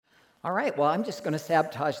All right, well, I'm just going to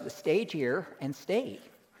sabotage the stage here and stay.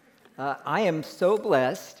 I am so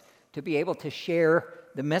blessed to be able to share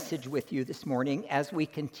the message with you this morning as we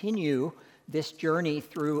continue this journey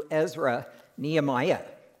through Ezra, Nehemiah.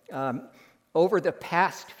 Over the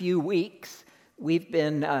past few weeks, we've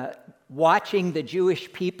been watching the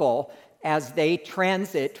Jewish people as they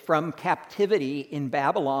transit from captivity in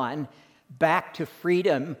Babylon back to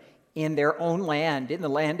freedom in their own land, in the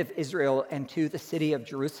land of Israel, and to the city of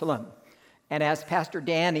Jerusalem. And as Pastor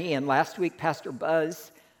Danny and last week Pastor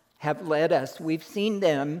Buzz have led us, we've seen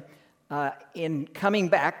them in coming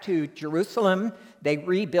back to Jerusalem. They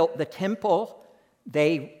rebuilt the temple.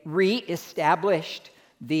 They reestablished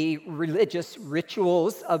the religious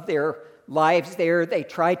rituals of their lives there. They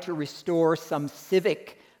tried to restore some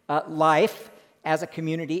civic life as a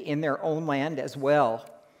community in their own land as well.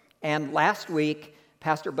 And last week,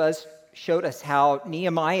 Pastor Buzz showed us how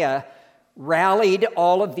Nehemiah rallied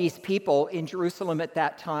all of these people in Jerusalem at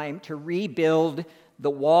that time to rebuild the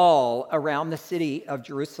wall around the city of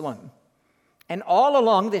Jerusalem. And all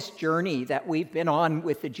along this journey that we've been on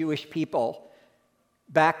with the Jewish people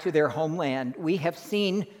back to their homeland, we have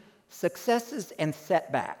seen successes and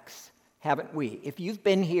setbacks, haven't we? If you've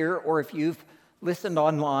been here or if you've listened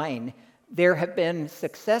online, there have been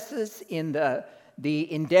successes in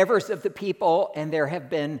the endeavors of the people, and there have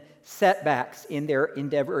been setbacks in their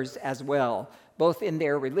endeavors as well, both in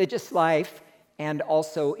their religious life and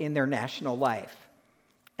also in their national life.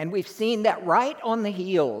 And we've seen that right on the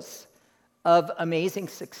heels of amazing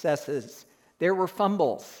successes, there were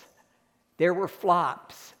fumbles, there were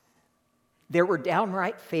flops, there were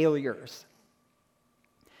downright failures.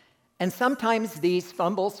 And sometimes these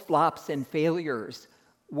fumbles, flops, and failures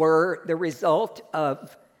were the result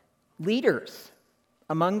of leaders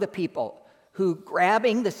among the people who,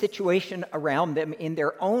 grabbing the situation around them in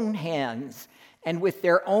their own hands and with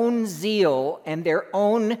their own zeal and their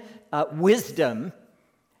own wisdom,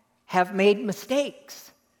 have made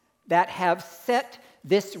mistakes that have set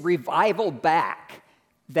this revival back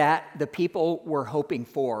that the people were hoping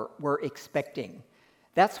for, were expecting.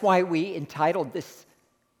 That's why we entitled this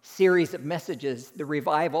series of messages, The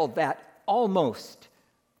Revival That Almost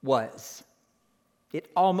Was.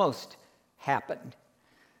 It almost happened.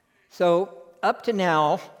 So up to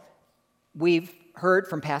now, we've heard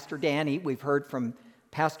from Pastor Danny, we've heard from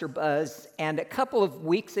Pastor Buzz, and a couple of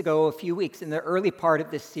weeks ago, a few weeks in the early part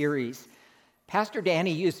of this series, Pastor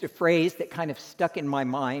Danny used a phrase that kind of stuck in my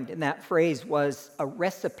mind, and that phrase was a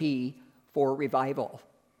recipe for revival.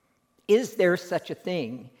 Is there such a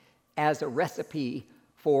thing as a recipe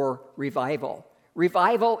for revival?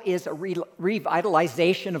 Revival is a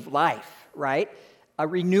revitalization of life, right? A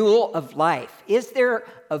renewal of life. Is there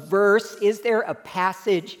a verse? Is there a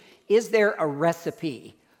passage? Is there a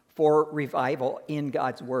recipe for revival in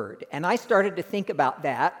God's Word? And I started to think about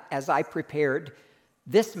that as I prepared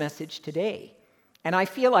this message today. And I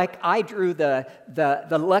feel like I drew the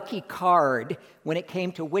lucky card when it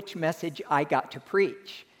came to which message I got to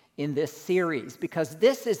preach in this series, because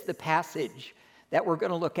this is the passage that we're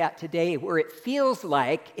going to look at today where it feels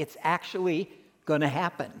like it's actually going to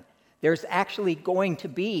happen. There's actually going to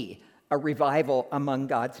be a revival among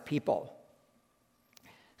God's people.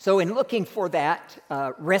 So in looking for that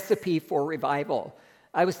recipe for revival,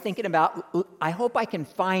 I was thinking about, I hope I can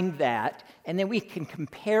find that, and then we can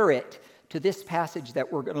compare it to this passage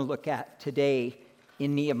that we're going to look at today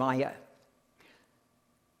in Nehemiah.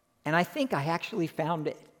 And I think I actually found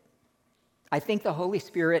it. I think the Holy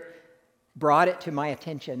Spirit brought it to my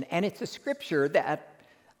attention, and it's a scripture that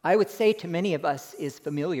I would say to many of us is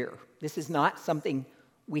familiar. This is not something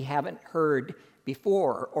we haven't heard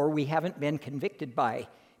before or we haven't been convicted by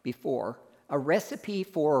before. A recipe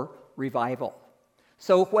for revival.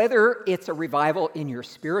 So whether it's a revival in your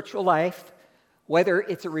spiritual life, whether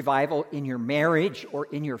it's a revival in your marriage or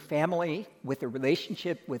in your family, with a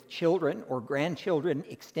relationship with children or grandchildren,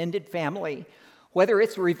 extended family, whether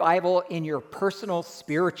it's a revival in your personal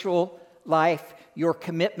spiritual life, your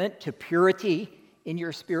commitment to purity in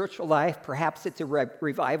your spiritual life, perhaps it's a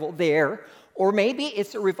revival there, or maybe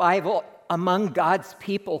it's a revival among God's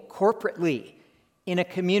people corporately, in a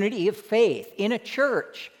community of faith, in a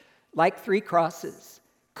church like Three Crosses.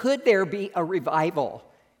 Could there be a revival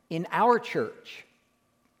in our church?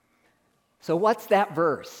 So what's that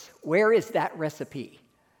verse? Where is that recipe?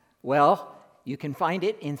 Well, you can find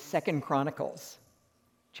it in 2 Chronicles,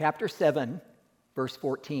 chapter 7, verse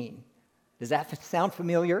 14. Does that sound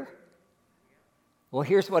familiar? Well,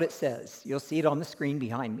 here's what it says. You'll see it on the screen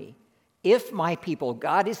behind me. If my people,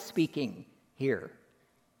 God is speaking here.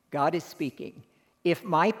 God is speaking. If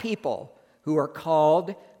my people who are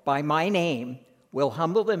called by my name will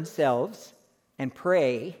humble themselves and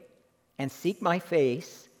pray and seek my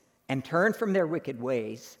face and turn from their wicked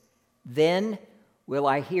ways, then will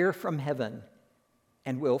I hear from heaven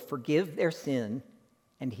and will forgive their sin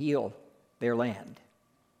and heal their land.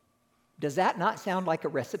 Does that not sound like a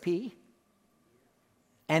recipe?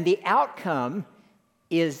 And the outcome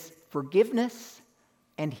is forgiveness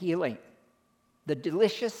and healing. The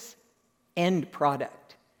delicious end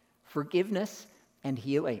product, forgiveness and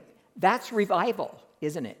healing. That's revival,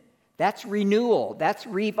 isn't it? That's renewal. That's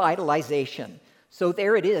revitalization. So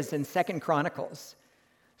there it is in 2 Chronicles.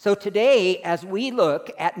 So today, as we look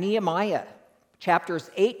at Nehemiah, chapters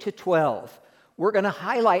 8 to 12, we're going to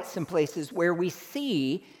highlight some places where we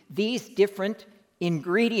see these different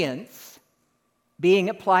ingredients being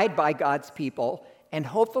applied by God's people and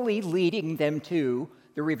hopefully leading them to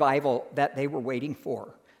the revival that they were waiting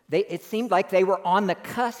for. It seemed like they were on the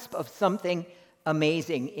cusp of something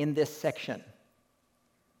amazing in this section.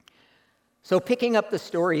 So picking up the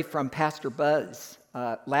story from Pastor Buzz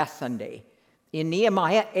last Sunday, in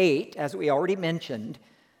Nehemiah 8, as we already mentioned,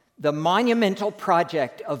 the monumental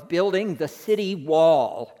project of building the city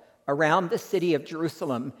wall around the city of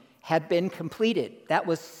Jerusalem had been completed. That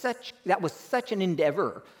was such an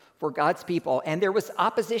endeavor for God's people, and there was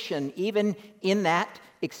opposition even in that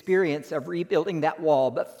experience of rebuilding that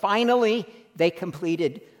wall, but finally they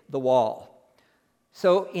completed the wall.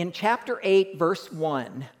 So in chapter 8, verse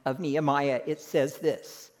 1 of Nehemiah, it says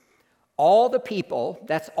this: all the people,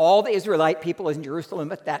 that's all the Israelite people in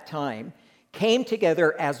Jerusalem at that time, came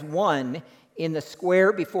together as one in the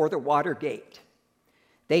square before the water gate.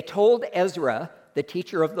 They told Ezra, the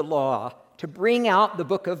teacher of the law, to bring out the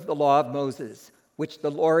book of the law of Moses, which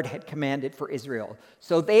the Lord had commanded for Israel.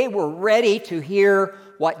 So they were ready to hear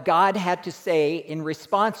what God had to say in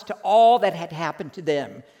response to all that had happened to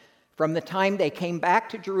them from the time they came back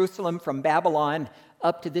to Jerusalem from Babylon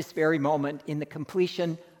up to this very moment in the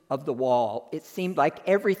completion of the wall. It seemed like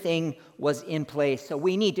everything was in place, so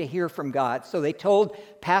we need to hear from God. So they told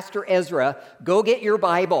Pastor Ezra, go get your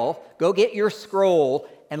Bible, go get your scroll,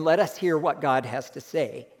 and let us hear what God has to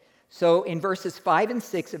say. So in verses 5 and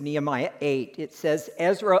 6 of Nehemiah 8, it says,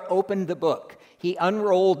 Ezra opened the book. He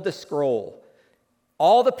unrolled the scroll.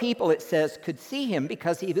 All the people, it says, could see him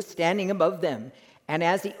because he was standing above them. And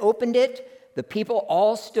as he opened it, the people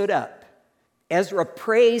all stood up. Ezra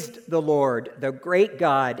praised the Lord, the great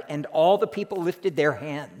God, and all the people lifted their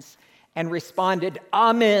hands and responded,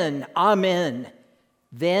 Amen, Amen.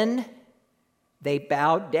 Then they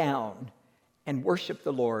bowed down and worshiped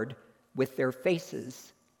the Lord with their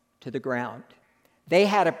faces to the ground. They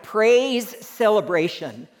had a praise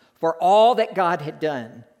celebration for all that God had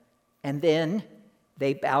done, and then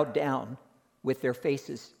they bowed down with their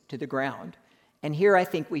faces to the ground. And here I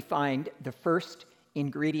think we find the first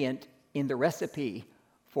ingredient in the recipe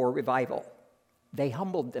for revival. They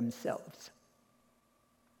humbled themselves.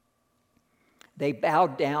 They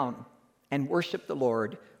bowed down and worshiped the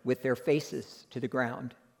Lord with their faces to the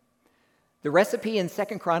ground. The recipe in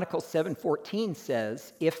 2 Chronicles 7:14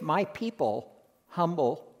 says, if my people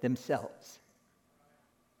humble themselves.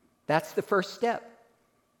 That's the first step.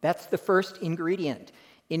 That's the first ingredient.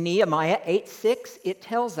 In Nehemiah 8:6, it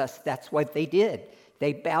tells us that's what they did.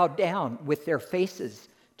 They bowed down with their faces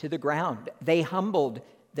to the ground. They humbled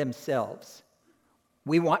themselves.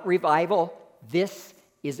 We want revival. This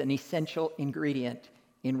is an essential ingredient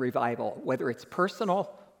in revival, whether it's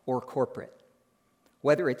personal or corporate,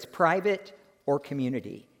 whether it's private or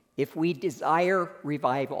community. If we desire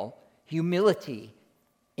revival, humility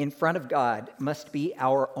in front of God must be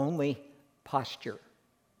our only posture.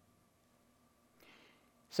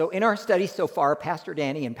 So in our study so far, Pastor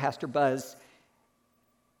Danny and Pastor Buzz,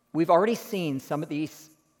 we've already seen some of these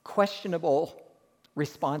questionable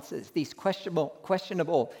responses, these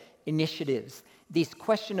questionable initiatives, these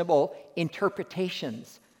questionable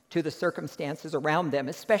interpretations to the circumstances around them,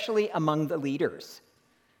 especially among the leaders.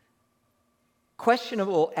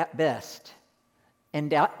 Questionable at best and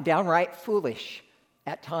downright foolish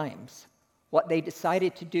at times, what they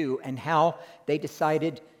decided to do and how they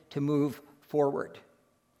decided to move forward.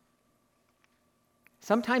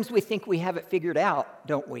 Sometimes we think we have it figured out,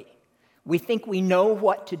 don't we? We think we know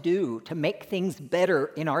what to do to make things better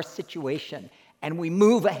in our situation, and we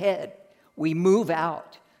move ahead. We move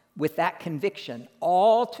out with that conviction,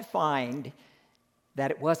 all to find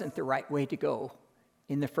that it wasn't the right way to go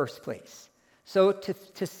in the first place. So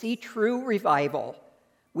to see true revival,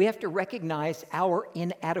 we have to recognize our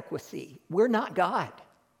inadequacy. We're not God.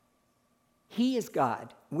 He is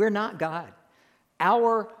God. We're not God.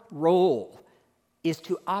 Our role is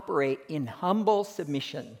to operate in humble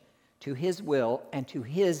submission to His will and to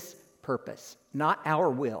His purpose, not our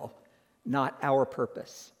will, not our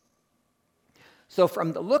purpose. So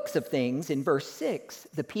from the looks of things, in verse 6,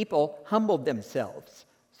 the people humbled themselves.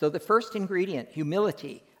 So the first ingredient,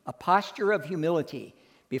 humility, a posture of humility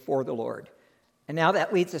before the Lord. And now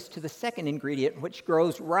that leads us to the second ingredient, which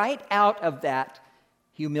grows right out of that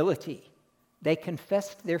humility. They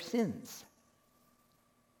confessed their sins.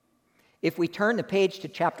 If we turn the page to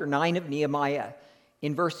chapter 9 of Nehemiah,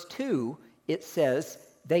 in verse 2, it says,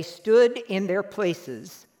 they stood in their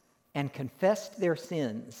places and confessed their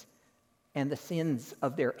sins and the sins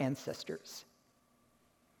of their ancestors.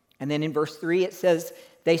 And then in verse 3 it says,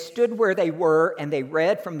 they stood where they were and they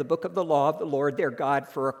read from the book of the law of the Lord their God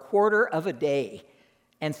for a quarter of a day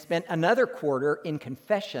and spent another quarter in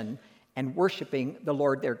confession and worshiping the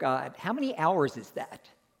Lord their God. How many hours is that?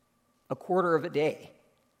 A quarter of a day.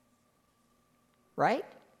 Right?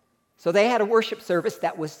 So they had a worship service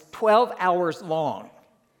that was 12 hours long.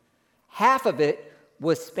 Half of it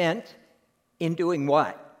was spent in doing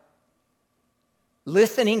what?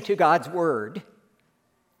 Listening to God's word.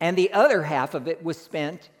 And the other half of it was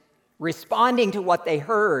spent responding to what they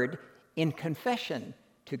heard in confession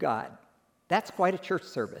to God. That's quite a church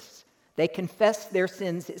service. They confessed their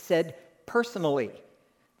sins, it said, personally,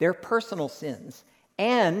 their personal sins.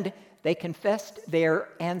 And they confessed their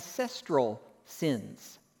ancestral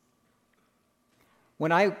sins.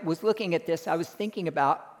 When I was looking at this, I was thinking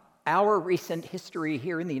about our recent history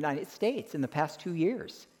here in the United States in the past 2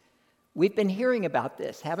 years. We've been hearing about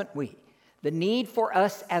this, haven't we? The need for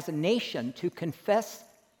us as a nation to confess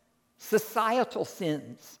societal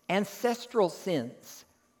sins, ancestral sins,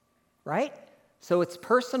 right? So it's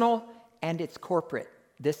personal and it's corporate,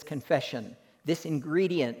 this confession, this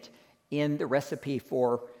ingredient in the recipe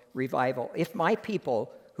for revival. If my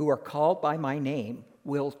people who are called by my name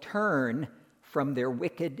will turn from their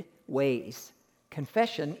wicked ways.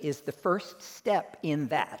 Confession is the first step in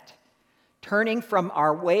that. Turning from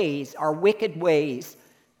our ways, our wicked ways,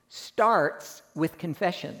 starts with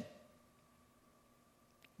confession.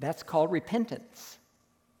 That's called repentance.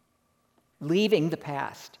 Leaving the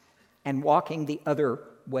past and walking the other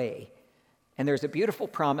way. And there's a beautiful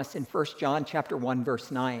promise in 1 John chapter 1, verse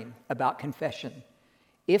 9 about confession.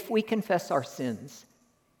 If we confess our sins,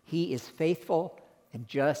 he is faithful and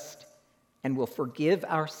just and will forgive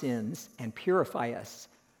our sins and purify us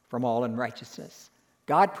from all unrighteousness.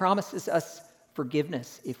 God promises us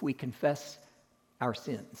forgiveness if we confess our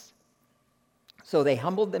sins. So they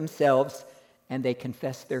humbled themselves and they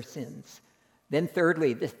confessed their sins. Then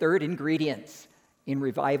thirdly, the third ingredient in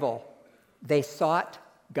revival, they sought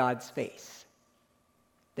God's face.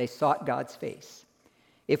 They sought God's face.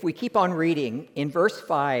 If we keep on reading, in verse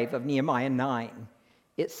 5 of Nehemiah 9,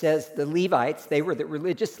 it says the Levites, they were the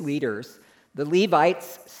religious leaders, the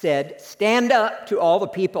Levites said, "Stand up to all the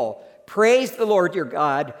people, praise the Lord your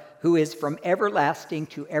God, who is from everlasting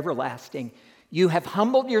to everlasting. You have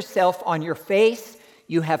humbled yourself on your face,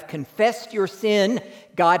 you have confessed your sin,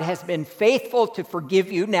 God has been faithful to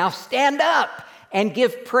forgive you. Now stand up and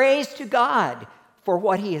give praise to God for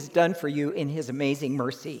what he has done for you in his amazing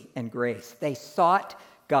mercy and grace." They sought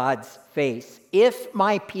God's face. If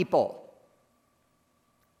my people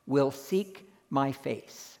will seek my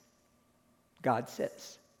face, God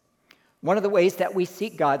says. One of the ways that we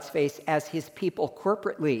seek God's face as his people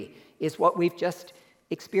corporately is what we've just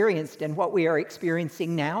experienced and what we are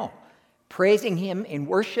experiencing now. Praising him in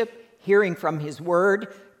worship, hearing from his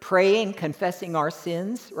word, praying, confessing our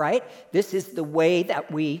sins, right? This is the way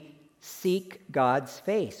that we seek God's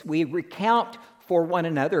face. We recount for one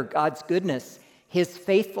another God's goodness, his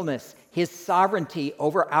faithfulness, his sovereignty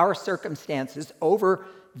over our circumstances, over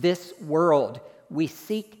this world. We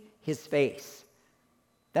seek his face.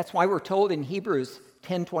 That's why we're told in Hebrews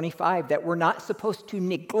 10:25 that we're not supposed to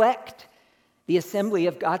neglect the assembly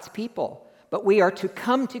of God's people, but we are to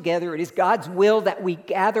come together. It is God's will that we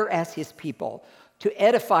gather as his people to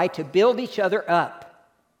edify, to build each other up.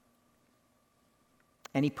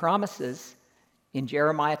 And he promises in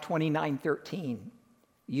Jeremiah 29:13,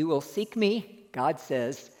 "You will seek me," God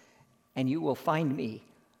says, "and you will find me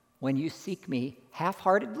when you seek me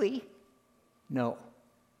half-heartedly? No,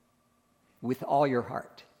 with all your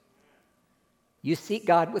heart." You seek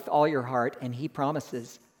God with all your heart, and he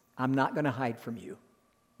promises, "I'm not going to hide from you.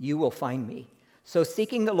 You will find me." So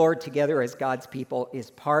seeking the Lord together as God's people is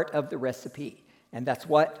part of the recipe, and that's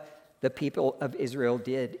what the people of Israel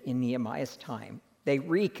did in Nehemiah's time. They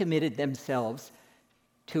recommitted themselves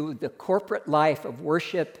to the corporate life of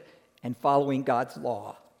worship and following God's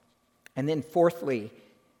law. And then fourthly,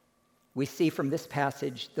 we see from this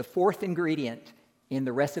passage the fourth ingredient in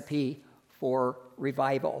the recipe for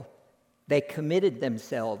revival, They committed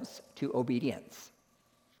themselves to obedience.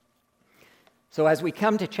 So as we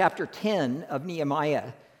come to chapter 10 of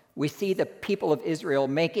Nehemiah, we see the people of Israel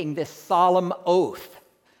making this solemn oath,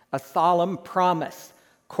 a solemn promise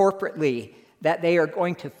corporately that they are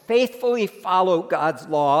going to faithfully follow God's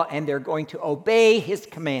law and they're going to obey his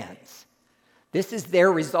commands. This is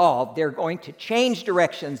their resolve. They're going to change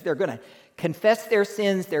directions. They're going to confess their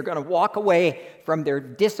sins. They're going to walk away from their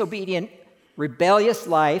disobedient, rebellious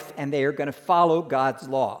life, and they are going to follow God's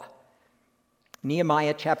law.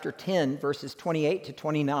 Nehemiah chapter 10, verses 28 to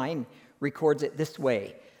 29 records it this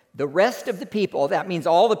way. The rest of the people, that means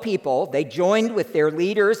all the people, they joined with their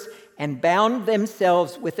leaders and bound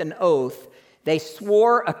themselves with an oath. They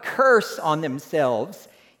swore a curse on themselves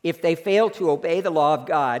if they failed to obey the law of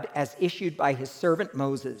God as issued by his servant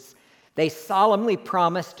Moses. They solemnly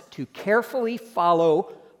promised to carefully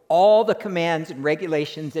follow all the commands and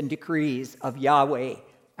regulations and decrees of Yahweh,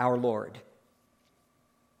 our Lord.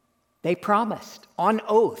 They promised on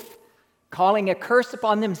oath, calling a curse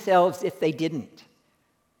upon themselves if they didn't.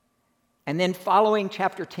 And then following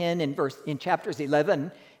chapter 10 in chapters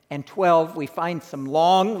 11 and 12, we find some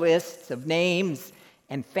long lists of names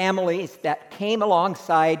and families that came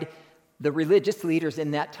alongside the religious leaders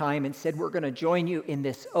in that time and said, we're going to join you in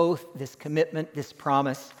this oath, this commitment, this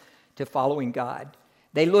promise to following God.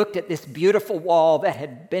 They looked at this beautiful wall that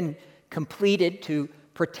had been completed to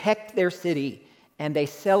protect their city, and they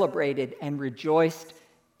celebrated and rejoiced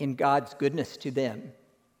in God's goodness to them,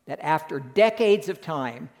 that after decades of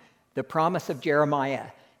time, the promise of Jeremiah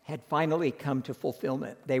had finally come to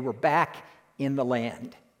fulfillment. They were back in the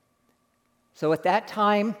land. So at that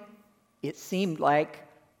time, it seemed like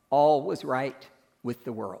all was right with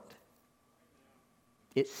the world.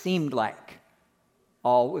 It seemed like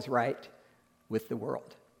all was right with the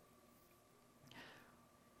world.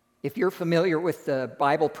 If you're familiar with the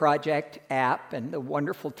Bible Project app and the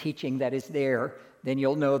wonderful teaching that is there, then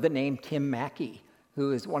you'll know the name Tim Mackey,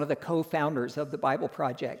 who is one of the co-founders of the Bible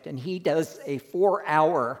Project. And he does a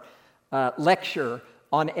 4-hour lecture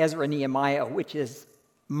on Ezra Nehemiah, which is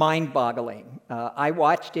mind-boggling. I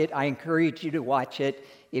watched it. I encourage you to watch it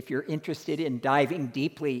if you're interested in diving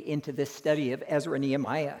deeply into this study of Ezra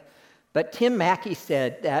Nehemiah. But Tim Mackey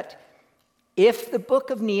said that if the book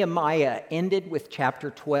of Nehemiah ended with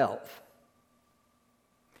chapter 12,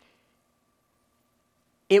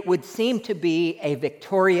 it would seem to be a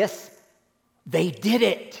victorious, they did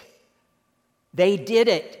it. They did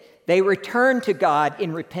it. They returned to God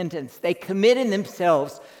in repentance. They committed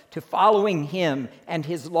themselves to following him and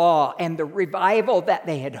his law, and the revival that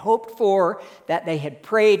they had hoped for, that they had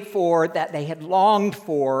prayed for, that they had longed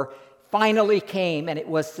for, finally came, and it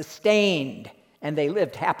was sustained, and they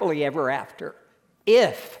lived happily ever after,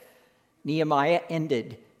 if Nehemiah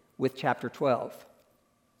ended with chapter 12.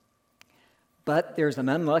 But there's an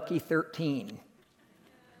unlucky 13.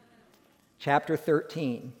 Chapter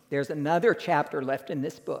 13. There's another chapter left in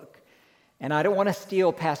this book. And I don't want to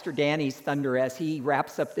steal Pastor Danny's thunder as he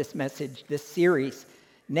wraps up this message, this series,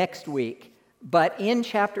 next week. But in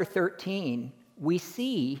chapter 13, we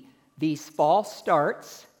see these false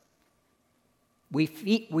starts. We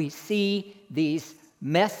see these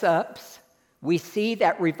mess-ups. We see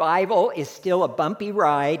that revival is still a bumpy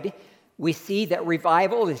ride. We see that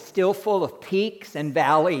revival is still full of peaks and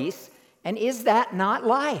valleys. And is that not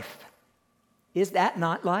life? Is that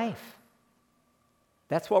not life?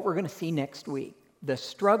 That's what we're going to see next week. The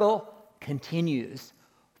struggle continues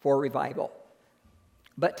for revival.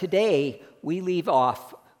 But today, we leave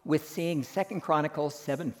off with seeing 2 Chronicles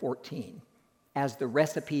 7:14 as the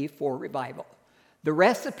recipe for revival. The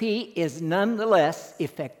recipe is nonetheless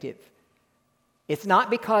effective. It's not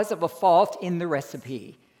because of a fault in the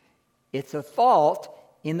recipe. It's a fault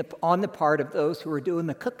on the part of those who are doing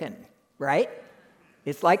the cooking, right?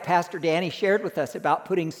 It's like Pastor Danny shared with us about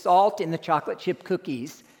putting salt in the chocolate chip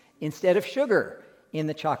cookies instead of sugar in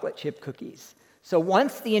the chocolate chip cookies. So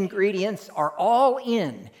once the ingredients are all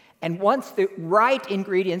in, and once the right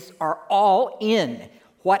ingredients are all in,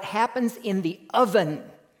 what happens in the oven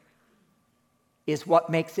is what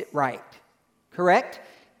makes it right. Correct?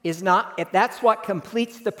 Is not, if that's what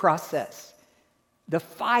completes the process. The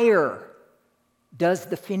fire does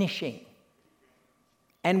the finishing.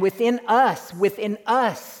 And within us,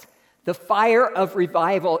 the fire of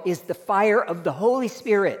revival is the fire of the Holy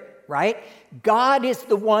Spirit, right? God is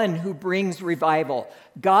the one who brings revival.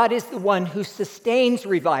 God is the one who sustains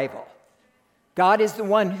revival. God is the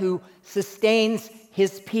one who sustains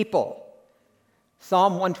his people.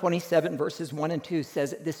 Psalm 127, verses 1 and 2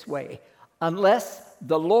 says it this way: unless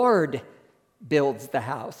the Lord builds the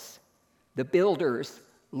house, the builders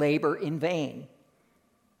labor in vain.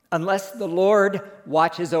 Unless the Lord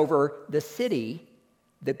watches over the city,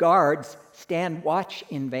 the guards stand watch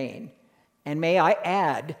in vain. And may I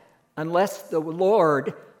add, unless the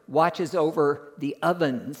Lord watches over the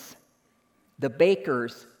ovens, the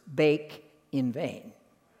bakers bake in vain.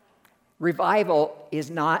 Revival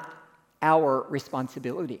is not our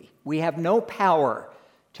responsibility. We have no power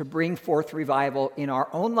to bring forth revival in our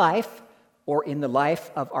own life or in the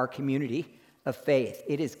life of our community of faith.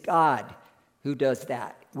 It is God who does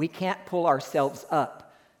that. We can't pull ourselves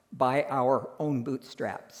up by our own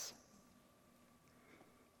bootstraps.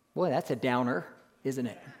 Boy, that's a downer, isn't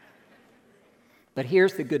it? But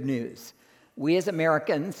here's the good news. We as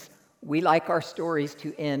Americans, we like our stories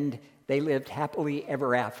to end, they lived happily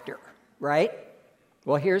ever after, right?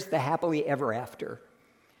 Well, here's the happily ever after.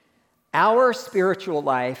 Our spiritual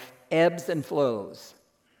life ebbs and flows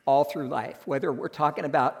all through life, whether we're talking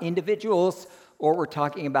about individuals or we're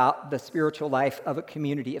talking about the spiritual life of a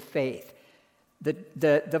community of faith.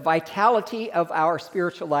 The vitality of our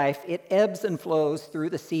spiritual life, it ebbs and flows through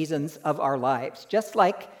the seasons of our lives, just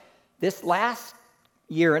like this last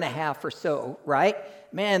year and a half or so, right?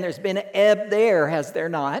 Man, there's been an ebb there, has there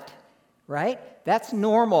not? Right? That's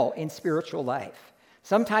normal in spiritual life.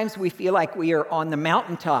 Sometimes we feel like we are on the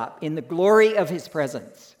mountaintop in the glory of his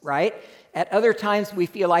presence, right? At other times we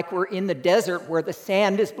feel like we're in the desert where the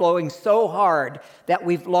sand is blowing so hard that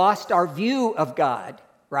we've lost our view of God,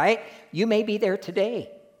 right? You may be there today.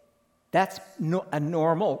 That's a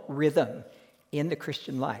normal rhythm in the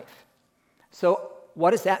Christian life. So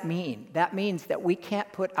what does that mean? That means that we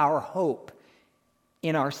can't put our hope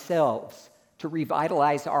in ourselves to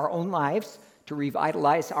revitalize our own lives, to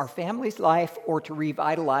revitalize our family's life, or to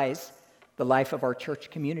revitalize the life of our church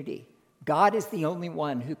community. God is the only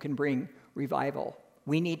one who can bring revival.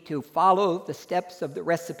 We need to follow the steps of the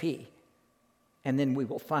recipe, and then we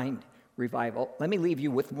will find revival. Let me leave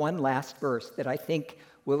you with one last verse that I think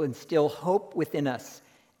will instill hope within us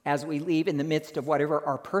as we leave in the midst of whatever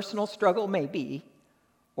our personal struggle may be,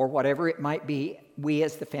 or whatever it might be we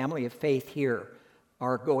as the family of faith here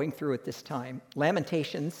are going through at this time.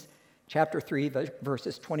 Lamentations chapter 3,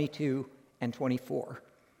 verses 22 and 24.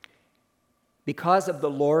 Because of the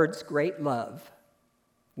Lord's great love,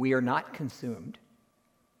 we are not consumed.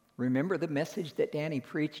 Remember the message that Danny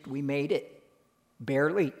preached? We made it.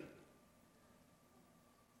 Barely.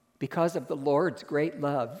 Because of the Lord's great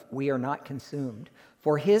love, we are not consumed.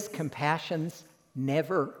 For his compassions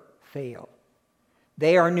never fail.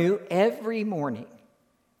 They are new every morning.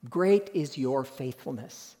 Great is your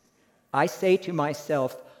faithfulness. I say to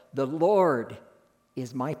myself, the Lord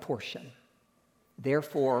is my portion.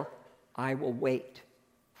 Therefore, I will wait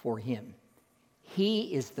for him.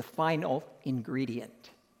 He is the final ingredient.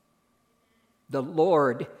 The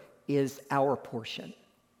Lord is our portion.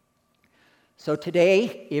 So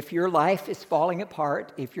today, if your life is falling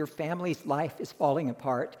apart, if your family's life is falling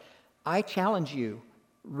apart, I challenge you,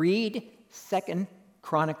 read 2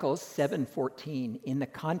 Chronicles 7:14 in the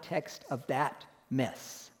context of that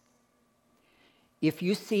mess. If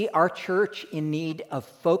you see our church in need of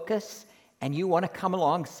focus and you want to come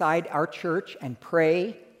alongside our church and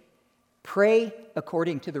pray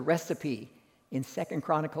according to the recipe in 2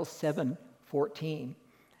 Chronicles 7:14,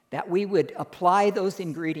 that we would apply those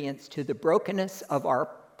ingredients to the brokenness of our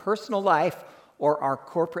personal life or our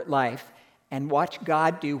corporate life and watch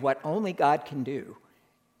God do what only God can do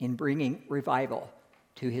in bringing revival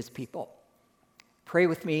to his people. Pray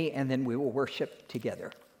with me, and then we will worship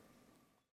together.